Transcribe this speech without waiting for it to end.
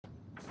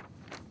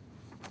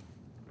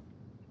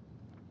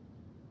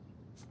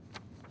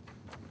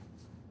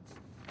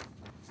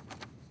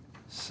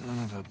Son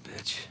of a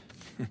bitch.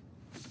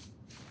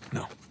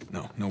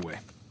 No way.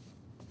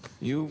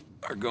 You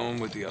are going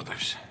with the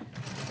others.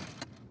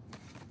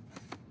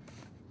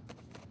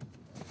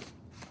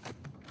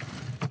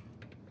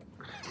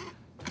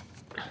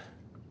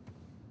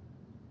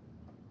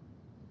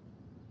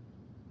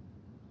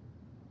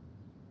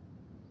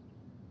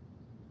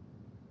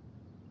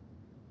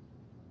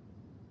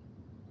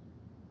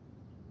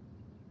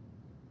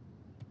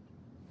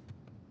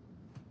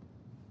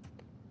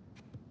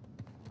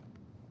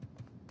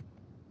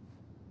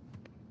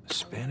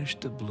 Spanish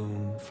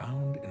doubloon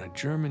found in a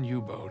German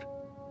U-boat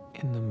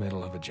in the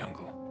middle of a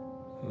jungle.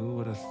 Who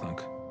would have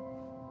thunk?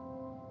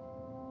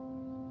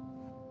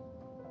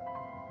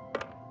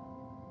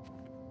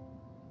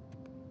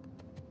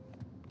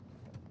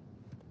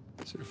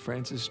 Sir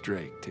Francis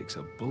Drake takes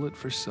a bullet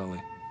for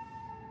Sully.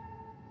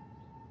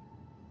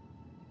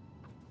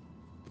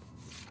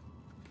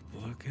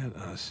 Look at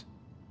us.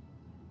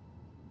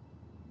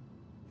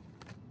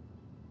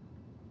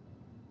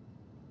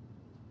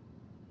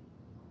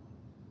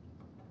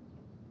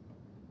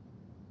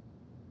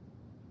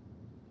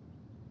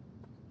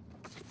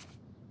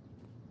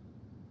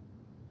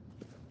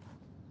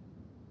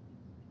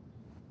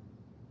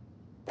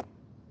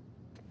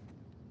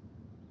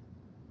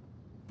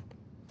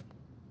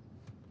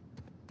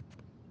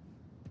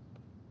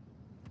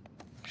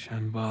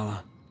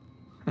 Shambhala.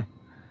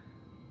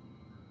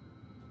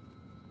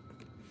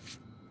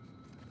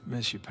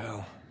 Miss you,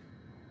 pal.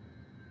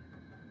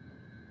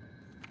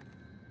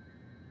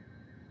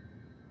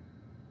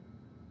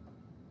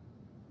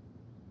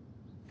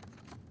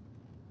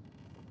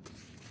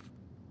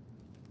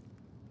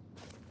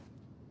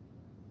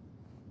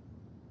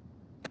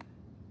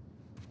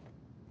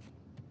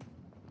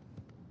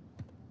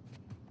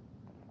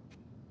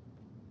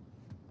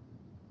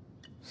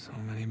 So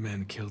many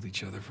men killed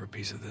each other for a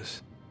piece of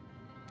this.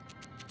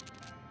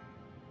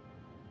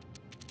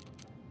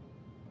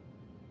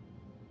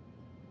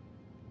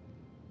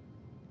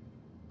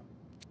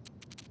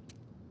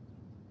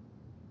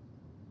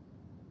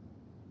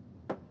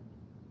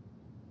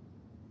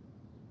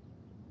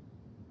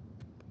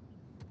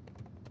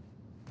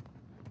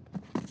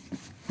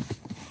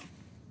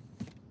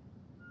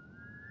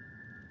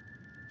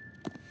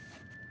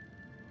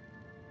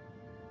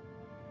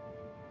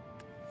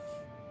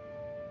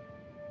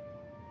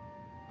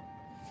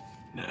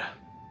 Nah.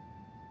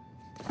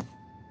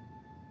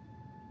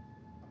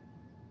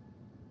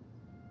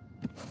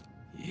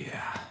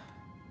 Yeah.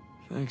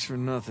 Thanks for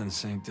nothing,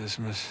 St.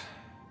 Dismas.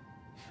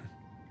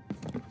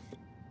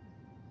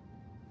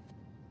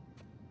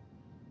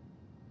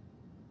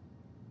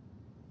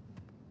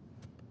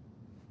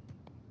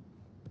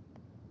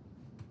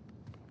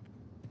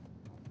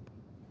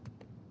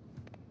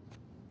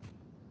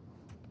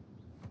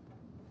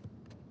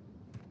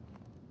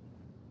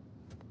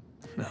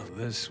 Now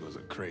this was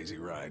a crazy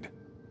ride.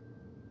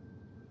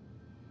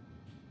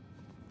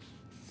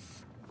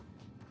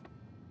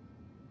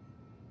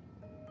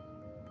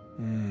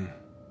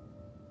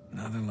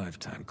 Another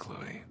lifetime,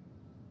 Chloe.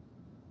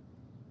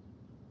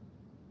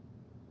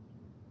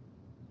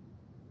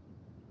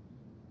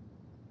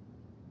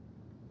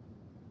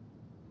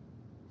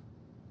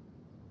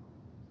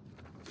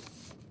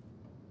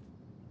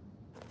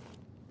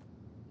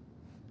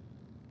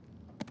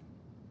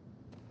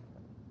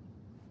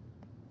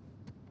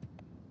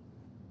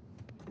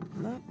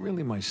 Not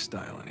really my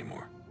style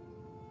anymore.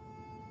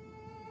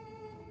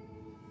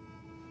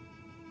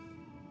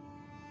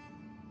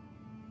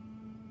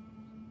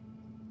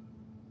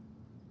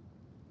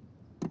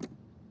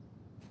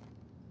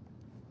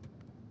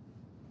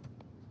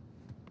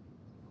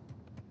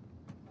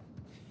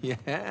 Yeah.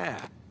 Here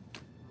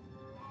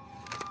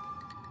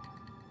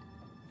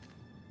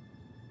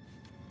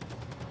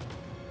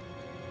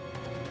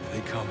they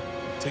come.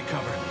 Take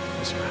cover.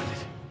 We're surrounded.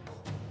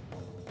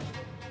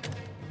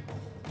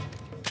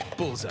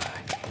 Bullseye.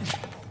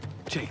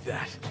 Take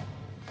that.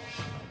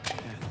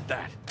 And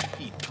that.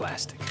 Eat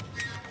plastic.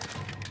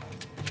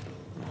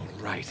 All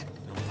right.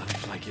 Don't let me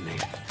flank you,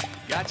 Nate.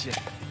 Gotcha.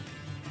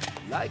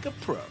 Like a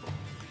pro.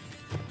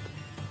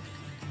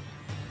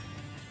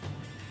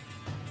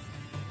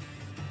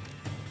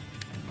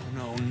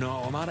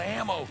 No, I'm out of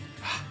ammo.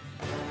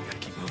 Gotta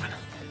keep moving.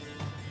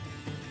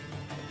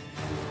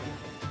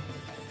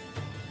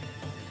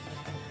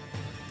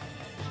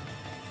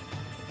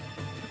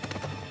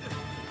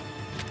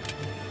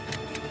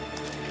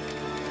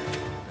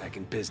 Back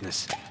in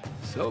business.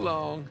 So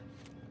long.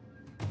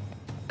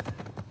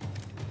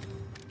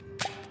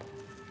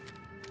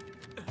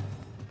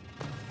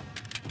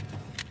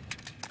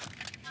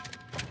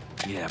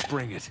 Yeah,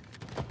 bring it.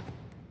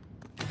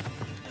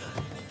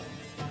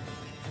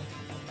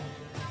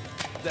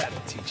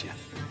 That'll teach you.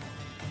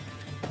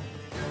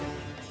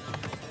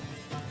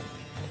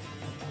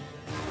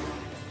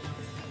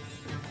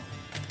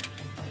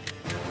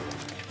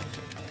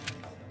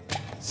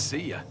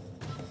 See ya.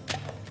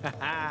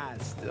 Haha,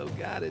 still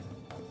got it.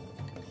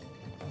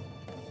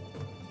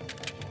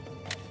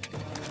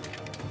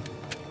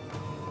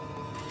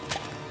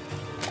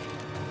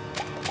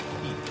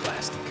 Eat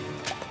plastic.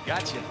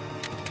 Gotcha.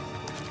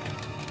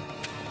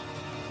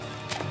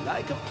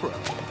 Like a pro.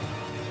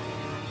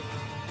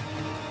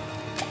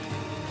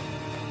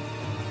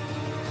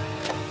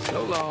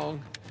 So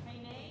long. Hey,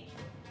 Nate,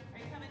 are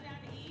you coming down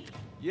to eat?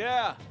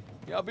 Yeah,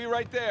 I'll be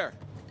right there.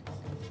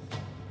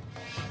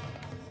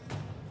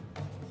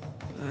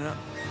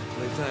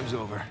 Playtime's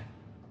over.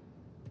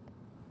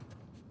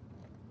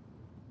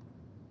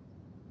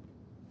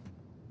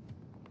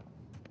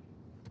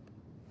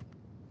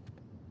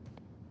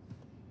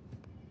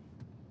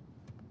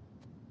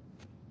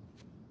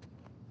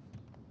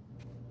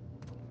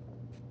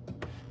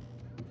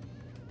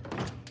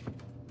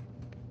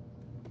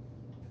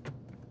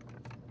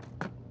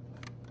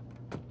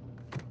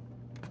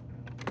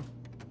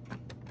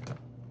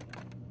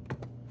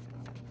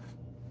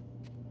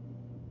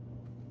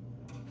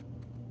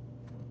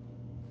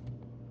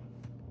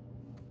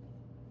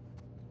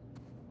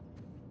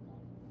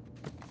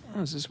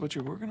 Oh, is this what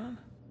you're working on?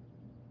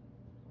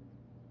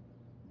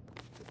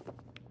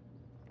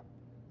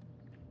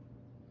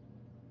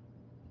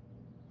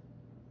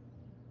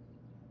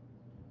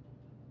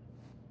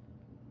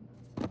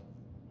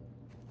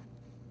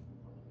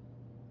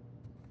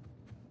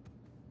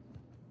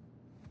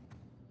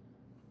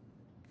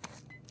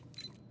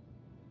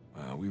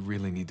 Wow, we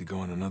really need to go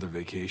on another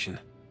vacation.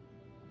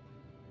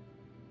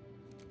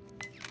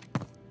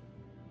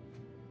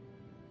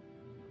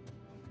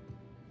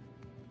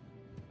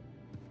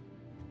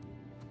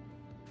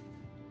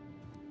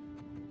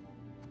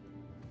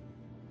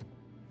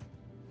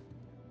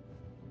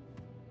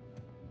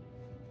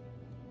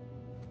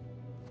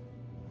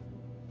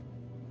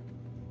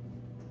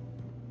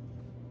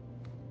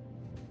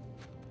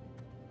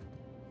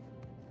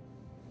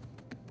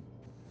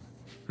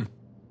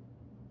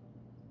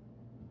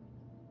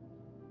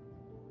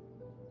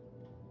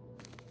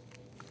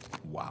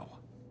 Wow.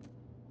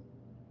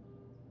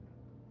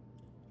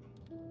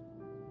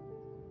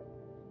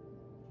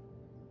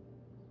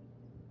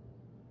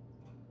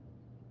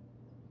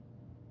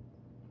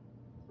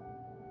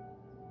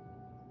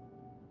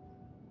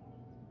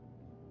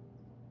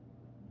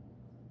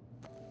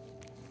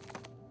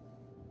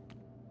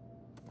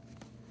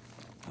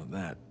 Now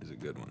that is a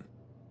good one.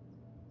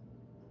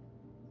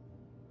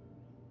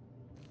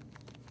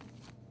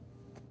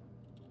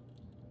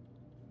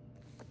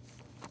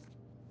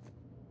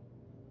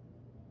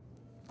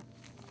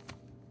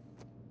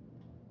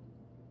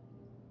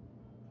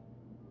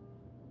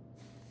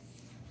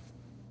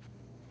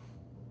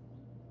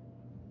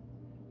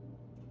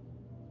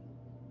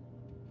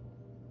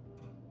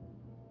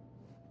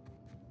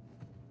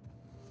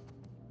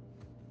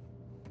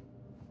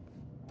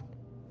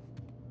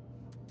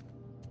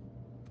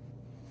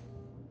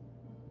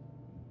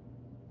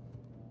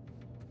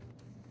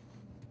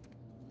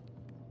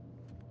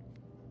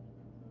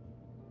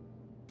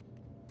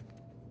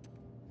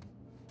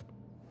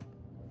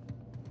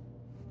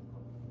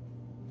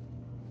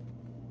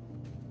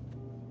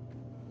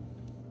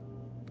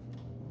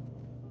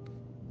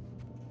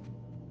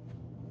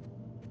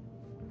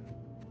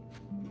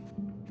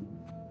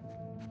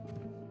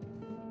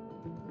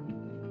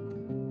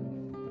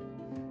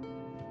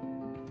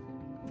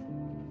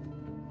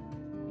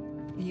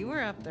 You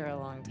were up there a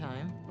long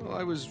time. Well,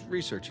 I was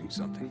researching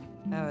something.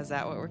 Oh, is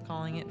that what we're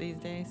calling it these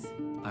days?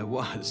 I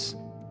was.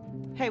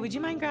 Hey, would you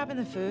mind grabbing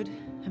the food?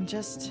 I'm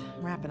just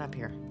wrapping up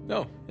here.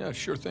 No, yeah,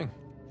 sure thing.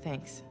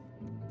 Thanks.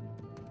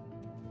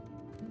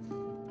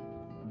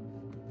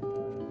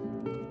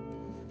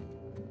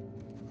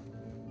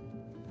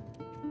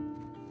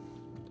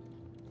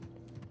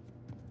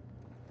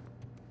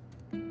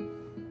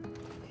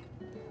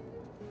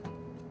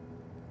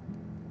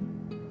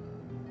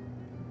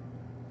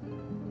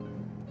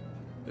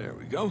 There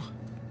we go.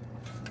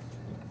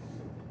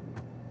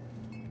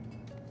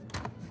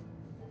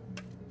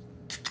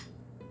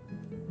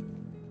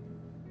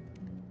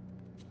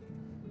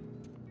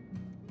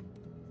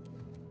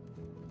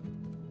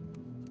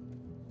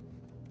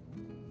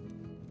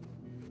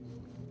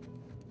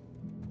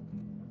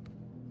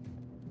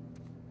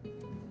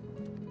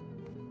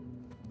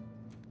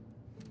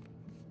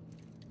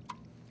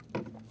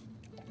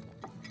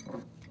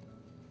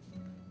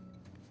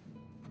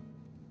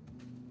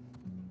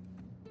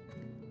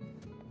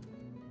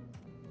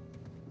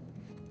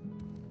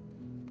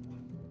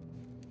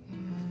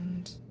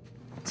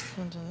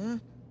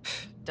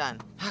 Done.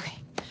 Okay.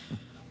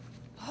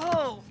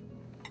 Oh.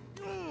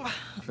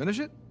 Finish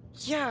it?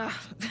 Yeah.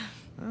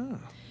 Oh.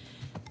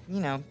 You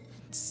know,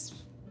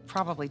 it's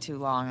probably too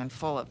long and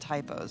full of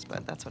typos,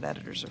 but that's what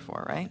editors are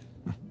for, right?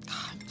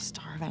 God, I'm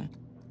starving.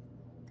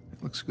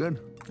 It looks good.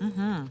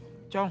 Mm-hmm.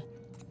 So,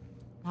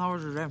 how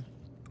was your day?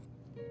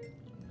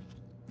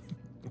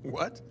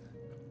 What?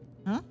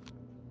 Huh?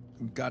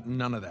 Got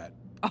none of that.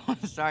 Oh,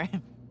 sorry.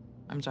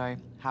 I'm sorry.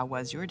 How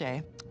was your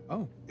day?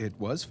 Oh, it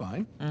was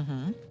fine.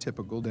 Mm-hmm.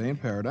 Typical day in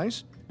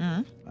paradise.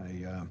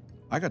 Mm-hmm.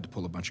 I got to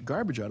pull a bunch of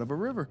garbage out of a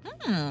river.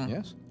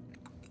 Yes.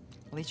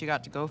 At least you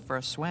got to go for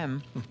a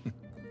swim.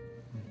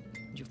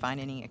 Did you find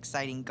any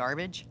exciting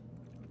garbage?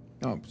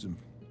 Oh, it was some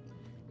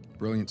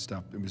brilliant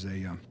stuff. It was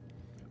a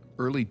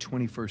early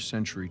 21st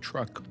century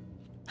truck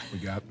we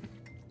got.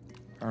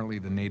 Apparently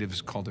the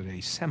natives called it a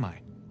semi.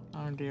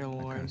 Oh, dear That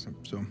kind Lord. of stuff.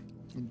 So,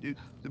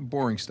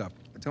 boring stuff.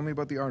 Tell me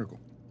about the article.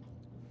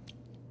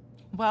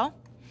 Well,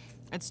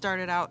 it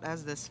started out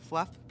as this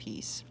fluff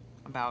piece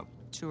about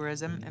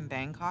tourism in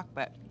Bangkok,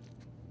 but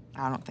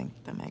I don't think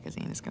the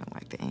magazine is going to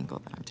like the angle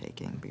that I'm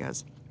taking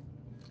because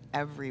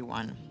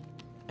everyone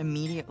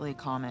immediately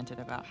commented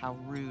about how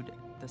rude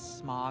the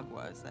smog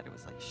was, that it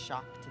was like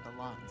shock to the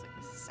lungs, like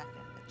the second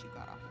that you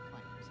got off the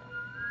plane. So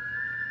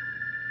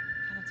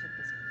kind of took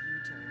this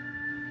U-turn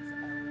in this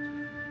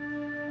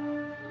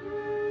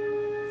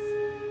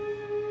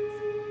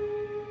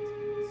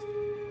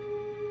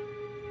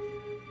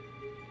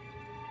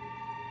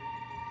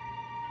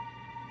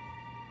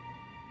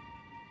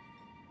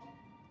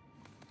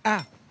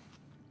Ah!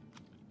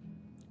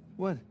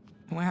 What?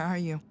 Where are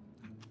you?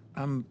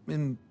 I'm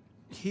in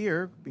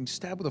here being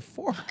stabbed with a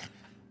fork.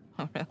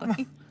 Oh,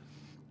 really?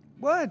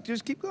 What?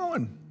 Just keep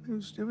going.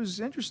 It was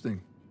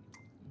interesting.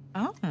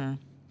 Oh, Yeah.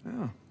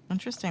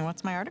 interesting.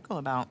 What's my article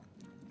about?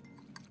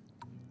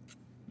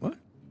 What?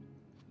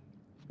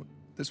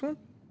 This one?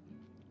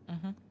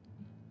 Mm-hmm.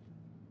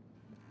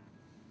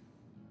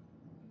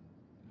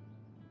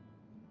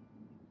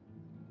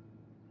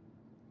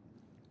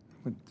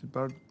 It's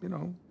about,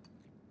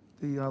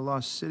 the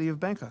lost city of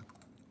Bangkok.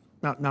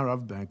 Not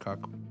of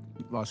Bangkok.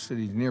 Lost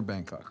city near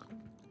Bangkok.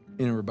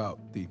 In or about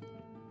the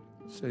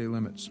city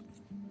limits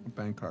of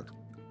Bangkok.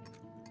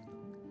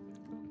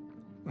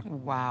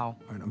 Wow.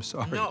 All right, I'm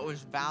sorry. No, it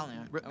was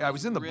valiant. I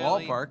was in the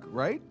really ballpark,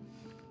 right?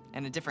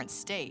 in a different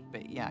state,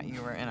 but yeah,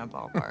 you were in a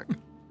ballpark.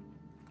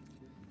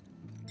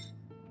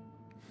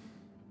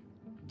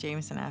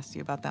 Jameson asked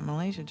you about that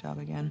Malaysia job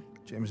again.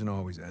 Jameson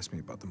always asks me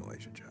about the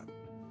Malaysia job.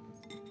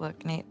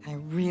 Look, Nate, I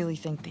really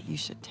think that you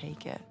should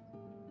take it.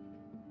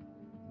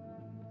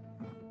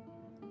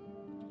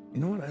 You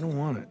know what? I don't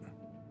want it.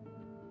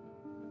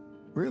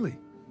 Really.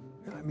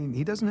 I mean,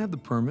 he doesn't have the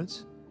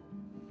permits.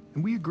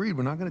 And we agreed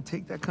we're not going to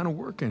take that kind of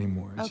work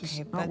anymore. It's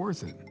just not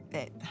worth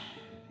it.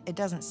 It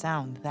doesn't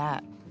sound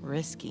that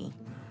risky,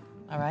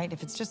 all right?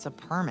 If it's just a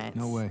permit.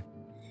 No way.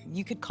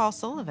 You could call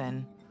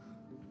Sullivan.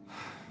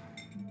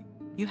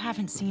 You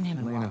haven't seen him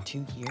in, Elena, what,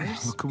 2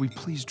 years? Look, could we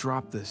please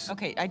drop this?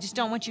 Okay, I just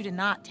don't want you to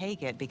not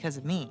take it because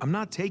of me. I'm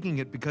not taking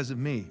it because of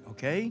me,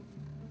 okay?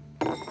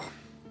 I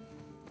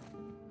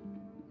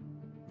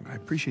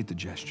appreciate the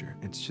gesture.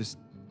 It's just...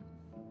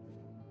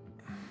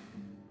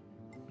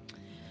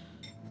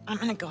 I'm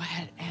gonna go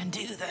ahead and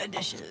do the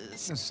dishes.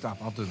 Stop,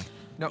 I'll do them.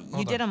 No,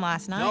 You did them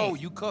last night. No,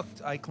 you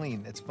cooked. I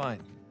cleaned. It's fine.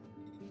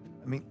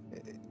 I mean,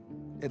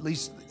 at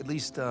least, let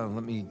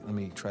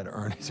me try to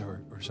earn it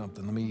or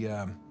something. Let me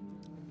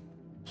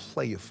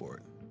play you for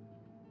it.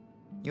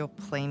 You'll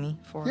play me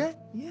for it?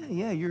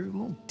 Yeah. Your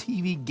little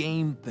TV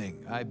game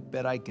thing. I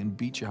bet I can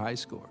beat your high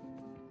score.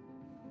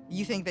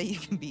 You think that you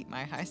can beat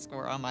my high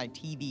score on my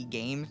TV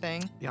game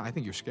thing? Yeah, I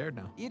think you're scared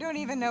now. You don't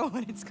even know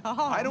what it's called.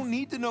 I don't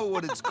need to know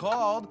what it's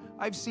called.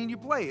 I've seen you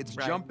play. It's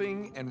Right.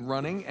 jumping and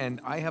running, and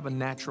I have a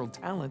natural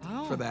talent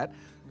for that.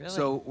 really?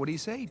 So, what do you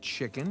say,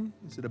 chicken?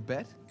 Is it a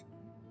bet?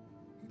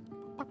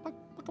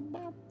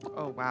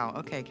 Oh, wow.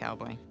 Okay,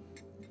 cowboy.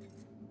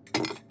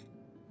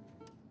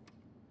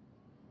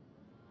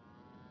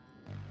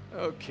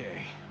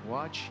 Okay,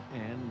 watch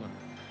and learn.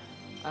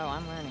 Oh,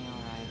 I'm learning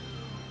all right.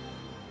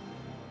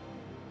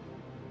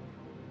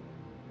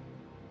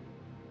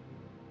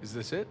 Is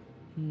this it?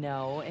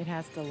 No, it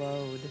has to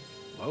load.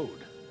 Load.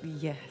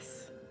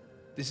 Yes.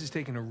 This is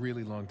taking a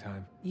really long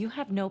time. You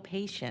have no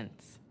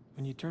patience.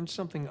 When you turn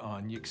something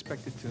on, you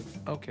expect it to...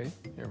 Okay,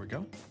 here we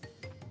go.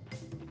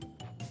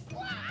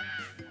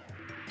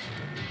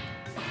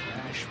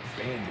 Crash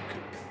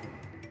Bandicoot.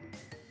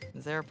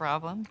 Is there a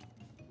problem?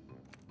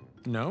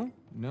 No,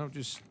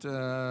 just,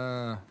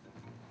 how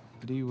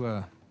do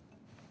you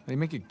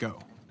make it go?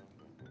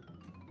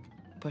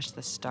 Push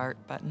the start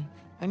button.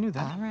 I knew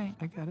that. All right.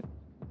 I got it.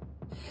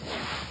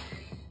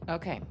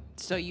 Okay,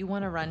 so you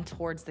want to run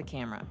towards the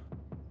camera.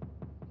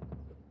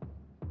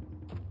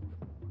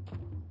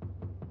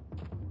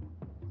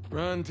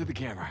 Run to the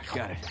camera.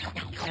 Got it.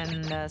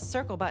 And the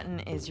circle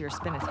button is your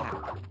spin attack.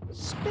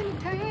 Spin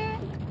attack!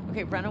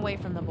 Okay, run away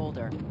from the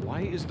boulder.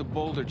 Why is the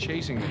boulder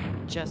chasing me?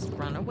 Just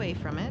run away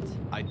from it.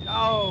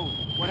 Oh!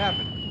 What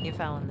happened? You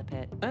fell in the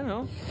pit. I don't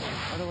know.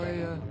 How do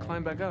I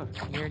climb back out?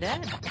 You're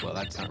dead. Well,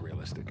 that's not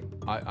realistic.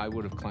 I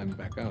would have climbed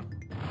back out.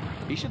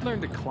 He should learn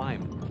to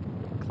climb.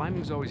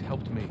 Climbing's always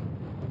helped me.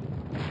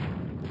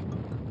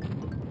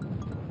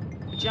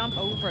 Jump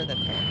over the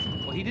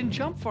pit. Well, he didn't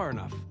jump far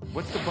enough.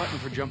 What's the button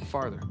for jump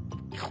farther?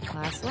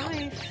 Last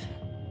life.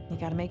 You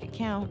gotta make it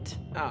count.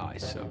 Oh, I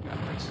so got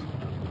this.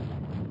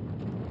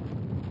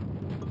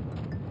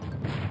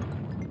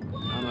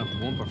 Not enough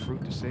Wumpa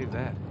fruit to save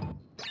that.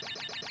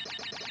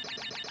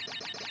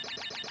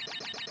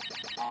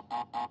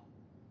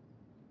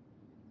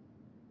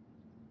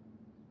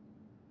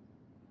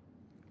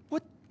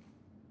 What?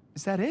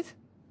 Is that it?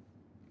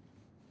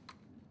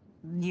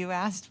 You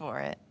asked for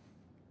it.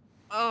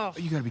 Oh.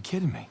 You gotta be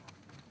kidding me.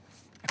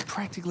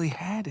 practically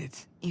had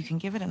it. You can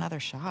give it another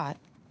shot.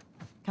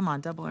 Come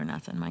on, double or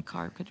nothing. My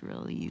car could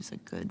really use a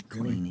good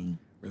cleaning.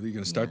 Really? You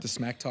gonna start Yeah. the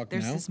smack talk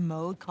There's now? this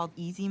mode called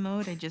easy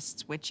mode. I just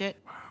switch it.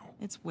 Wow.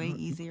 It's way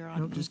easier on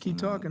No, just easy keep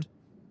talking. mode.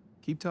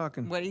 Keep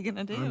talking. What are you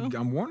gonna do?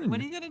 I'm warning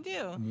What you. are you gonna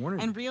do? I'm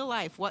warning In you. real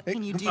life, what Hey,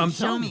 can you do? I'm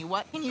Show telling me. you.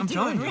 What can you I'm do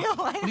telling in you. real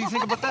life? What do you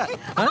think about that?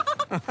 Huh?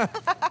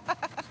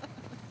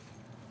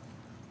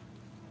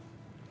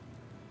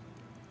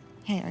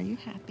 Hey, are you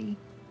happy?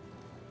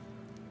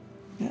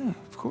 Yeah,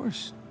 of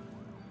course.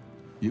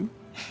 You?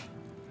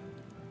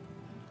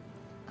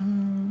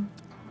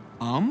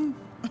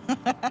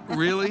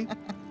 Really?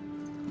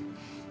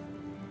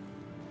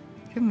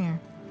 Come here.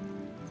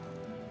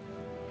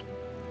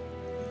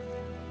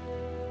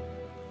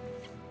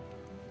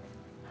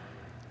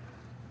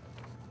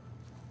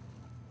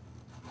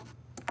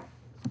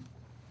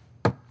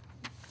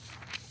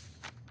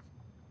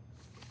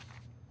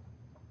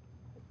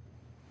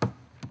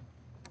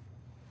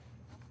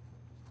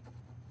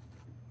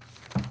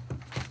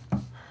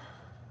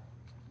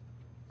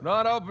 We're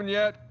not open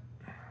yet.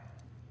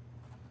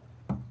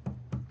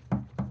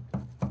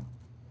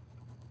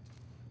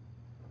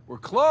 We're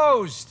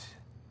closed.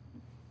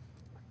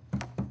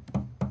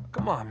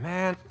 Come on,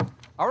 man.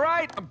 All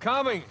right, I'm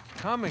coming.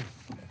 Coming.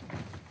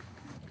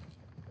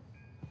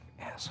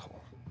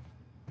 Asshole.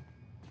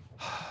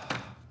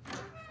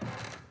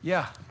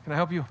 Yeah, can I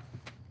help you?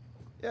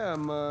 Yeah,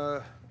 I'm,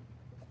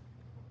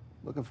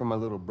 looking for my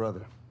little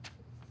brother.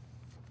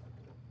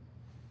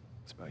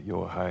 It's about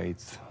your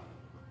height,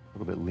 a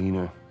little bit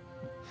leaner.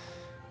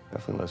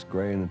 Definitely less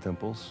gray in the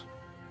temples.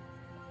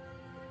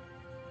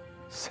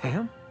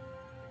 Sam?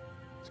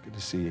 It's good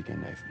to see you again,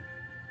 Nathan.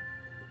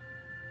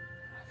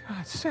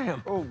 God,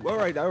 Sam. Oh, all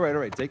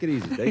right. Take it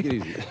easy, take it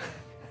easy.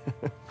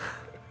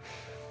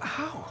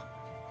 How?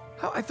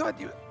 How? I thought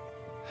you...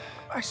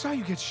 I saw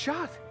you get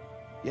shot.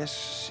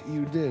 Yes,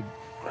 you did.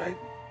 Right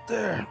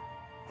there.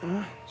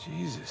 Huh?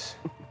 Jesus.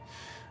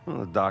 Well,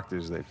 the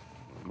doctors, they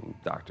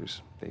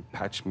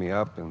patched me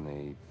up and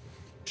they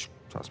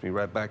tossed me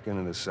right back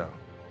into the cell.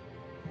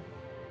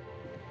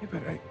 Yeah,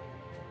 but I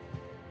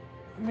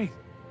made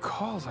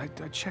calls. I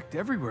checked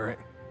everywhere.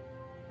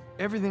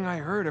 Everything I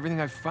heard, everything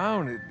I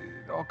found, it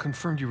all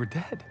confirmed you were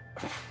dead.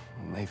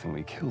 Nathan,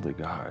 we killed a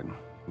guard.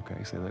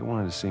 Okay, so they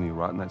wanted to see me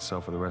rot in that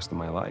cell for the rest of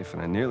my life,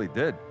 and I nearly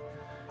did.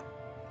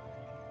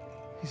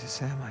 Jesus,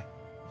 Sam, man,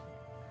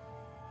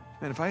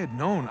 if I had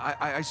known,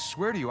 I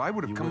swear to you, I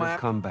would have You come would have out.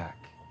 come back.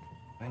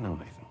 I know,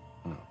 Nathan.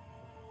 I know.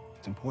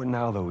 What's important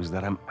now, though, is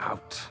that I'm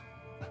out.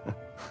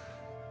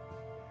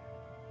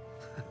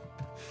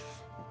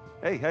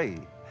 Hey,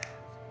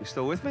 you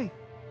still with me?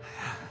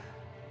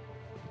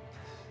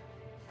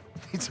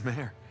 Need some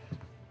air.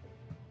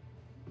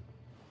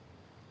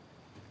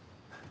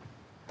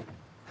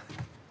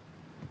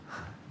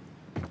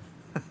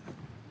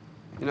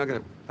 You're not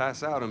gonna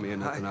pass out on me or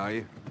nothing, are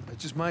you? I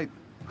just might.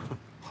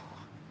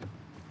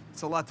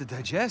 It's a lot to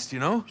digest, you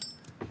know?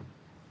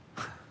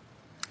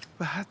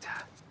 But how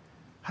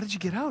did you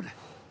get out?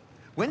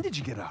 When did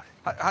you get out?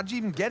 How'd you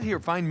even get here?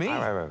 Find me?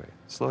 All right.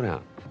 Slow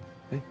down.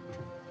 Hey,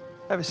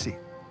 have a seat.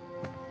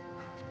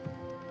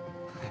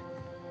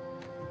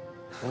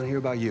 I want to hear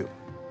about you.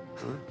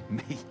 Huh?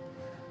 Me?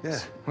 Yeah.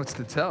 What's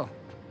to tell?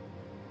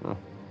 Well,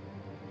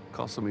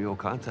 call some of your old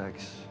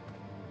contacts.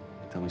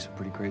 Tell me some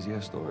pretty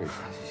crazy-ass stories.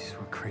 These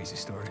were crazy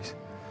stories.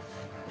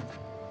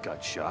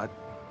 Got shot,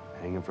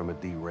 hanging from a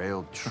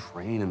derailed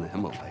train in the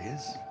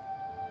Himalayas.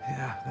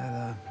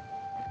 Yeah,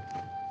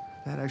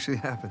 that actually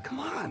happened. Come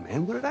on,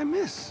 man, what did I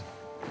miss?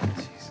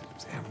 Jesus,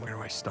 Sam, where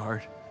do I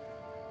start?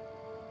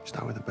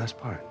 Start with the best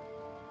part.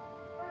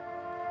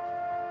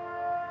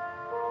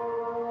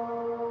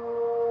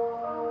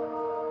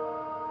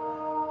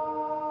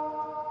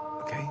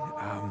 Okay,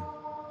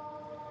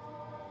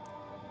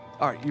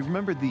 all right, you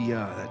remember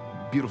that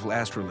beautiful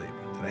astrolabe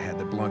that I had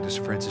that belonged to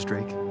Sir Francis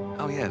Drake?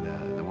 Oh, yeah,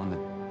 the one that,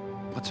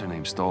 what's her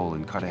name, stole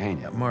in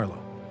Cartagena. Yeah,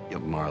 Marlowe.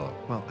 Yep, Marlowe.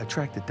 Well, I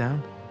tracked it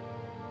down,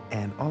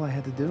 and all I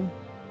had to do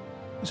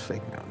was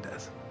fake my own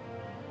death.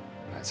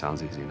 That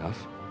sounds easy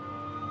enough.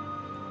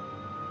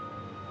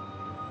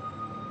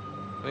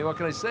 I mean, what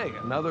can I say?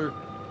 Another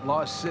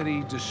lost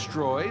city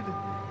destroyed,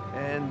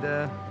 and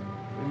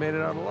we made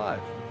it out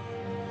alive.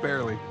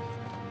 Barely.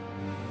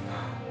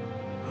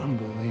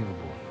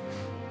 Unbelievable.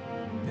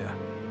 Yeah.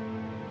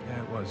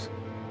 Yeah, it was.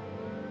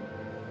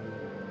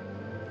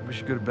 I wish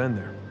you could have been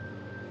there.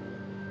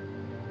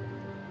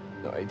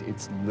 No,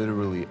 it's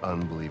literally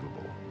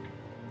unbelievable.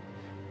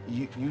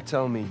 You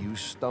tell me you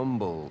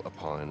stumble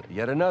upon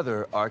yet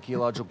another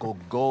archaeological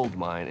gold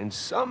mine, and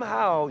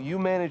somehow you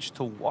manage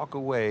to walk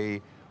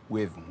away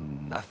with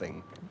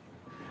nothing.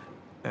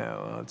 Yeah,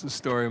 well, it's a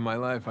story of my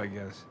life, I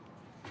guess.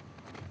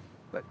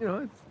 But, you know,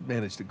 I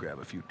managed to grab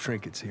a few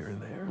trinkets here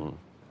and there.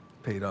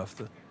 Paid off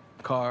the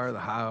car, the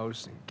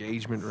house,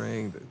 engagement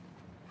ring, the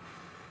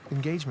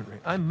engagement ring.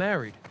 I'm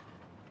married.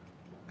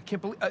 I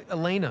can't believe...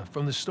 Elena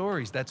from the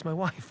stories, that's my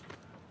wife.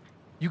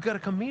 You gotta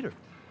come meet her.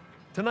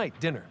 Tonight,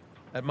 dinner,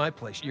 at my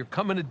place. You're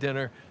coming to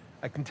dinner.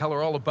 I can tell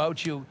her all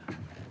about you.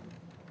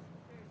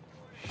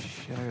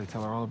 Shit. kid. I gotta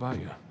tell her all about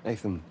you.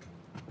 Nathan,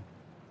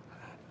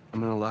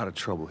 I'm in a lot of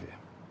trouble here.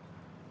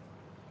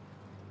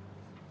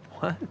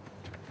 What? What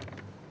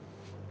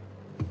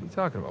are you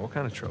talking about? What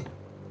kind of trouble?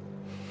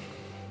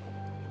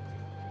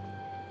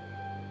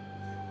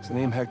 Does the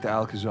name Hector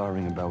Alcazar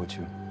ring a bell with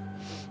you?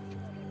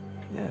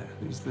 Yeah,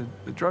 he's the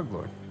drug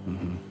lord.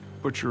 Mm-hmm.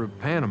 Butcher of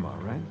Panama,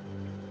 right?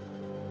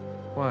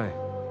 Why?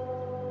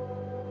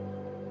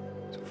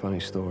 It's a funny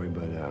story,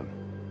 but,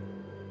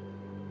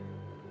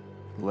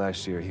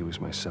 last year he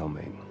was my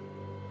cellmate.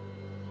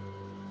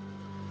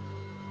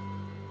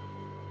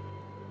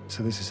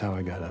 So this is how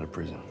I got out of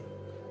prison.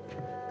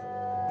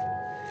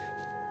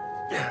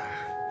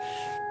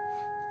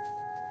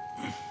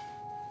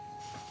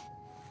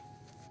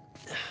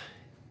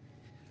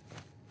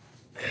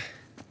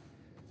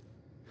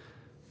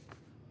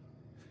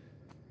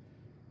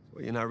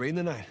 Well, you're not reading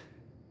tonight?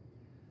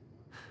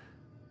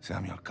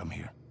 Samuel, come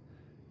here.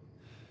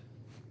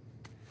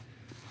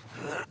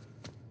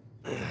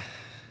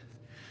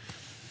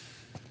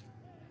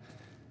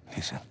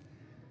 Listen.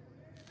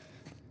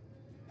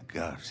 The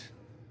guards,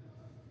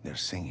 they're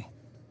singing.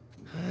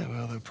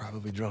 Well, they're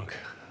probably drunk.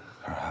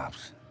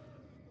 Perhaps.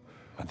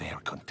 But they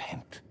are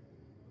content.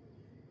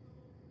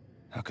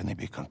 How can they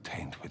be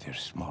content with their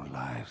small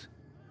lives?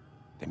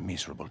 Their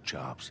miserable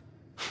jobs?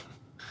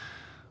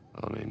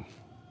 I mean,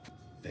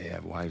 they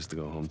have wives to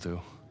go home to.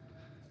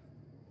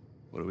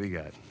 What do we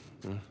got?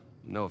 Huh?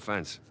 No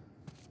offense.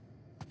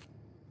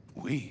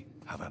 We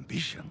have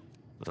ambition.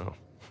 Oh.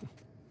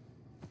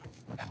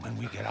 And when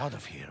we get out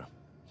of here,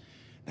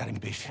 that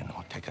ambition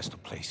will take us to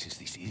places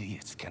these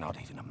idiots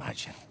cannot even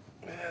imagine.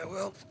 Yeah,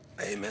 well,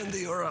 amen to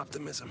your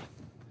optimism.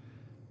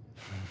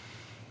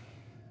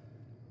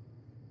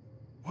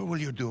 What will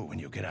you do when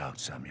you get out,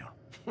 Samuel?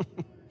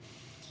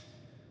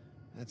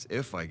 That's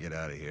if I get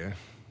out of here.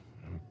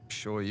 I'm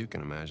sure you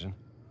can imagine.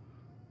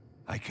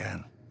 I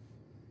can.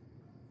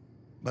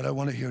 But I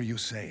want to hear you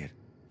say it.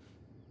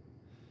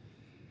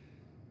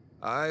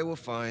 I will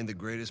find the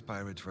greatest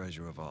pirate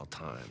treasure of all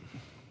time,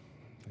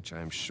 which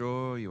I'm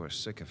sure you are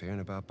sick of hearing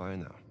about by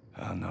now.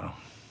 Oh, no.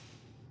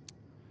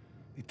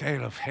 The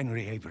tale of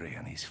Henry Avery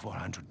and his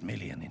 400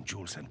 million in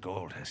jewels and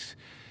gold has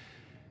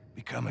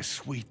become a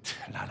sweet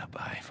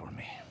lullaby for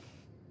me.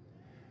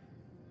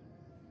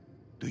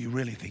 Do you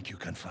really think you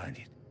can find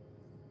it?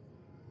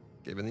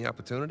 Given the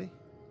opportunity?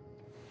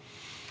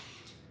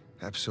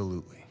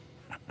 Absolutely.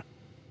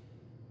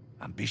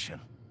 Ambition.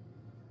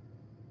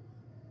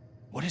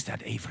 What is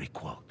that Avery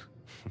quote?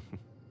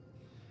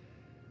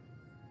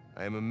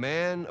 I am a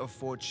man of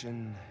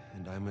fortune,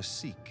 and I must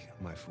seek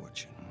my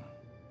fortune.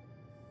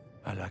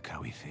 I like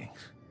how he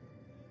thinks.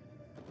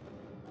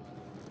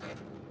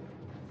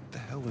 What the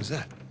hell was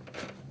that?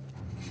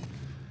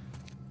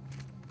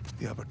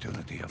 The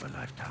opportunity of a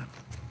lifetime.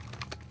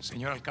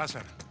 Señor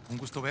Alcázar, un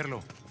gusto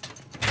verlo.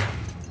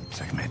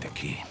 Sáqueme de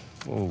aquí.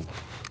 Whoa.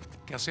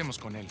 ¿Qué hacemos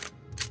con él?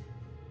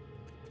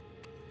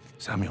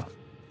 Samuel,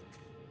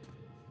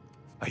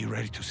 are you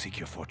ready to seek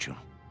your fortune?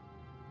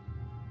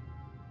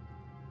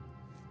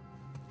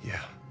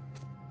 Yeah.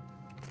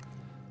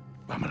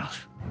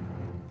 Vámonos.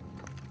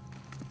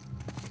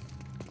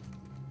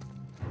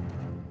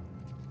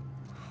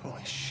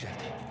 Holy shit.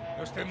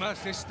 Los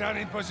demás están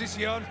en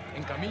posición.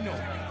 En camino.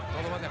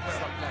 Todo va de acuerdo.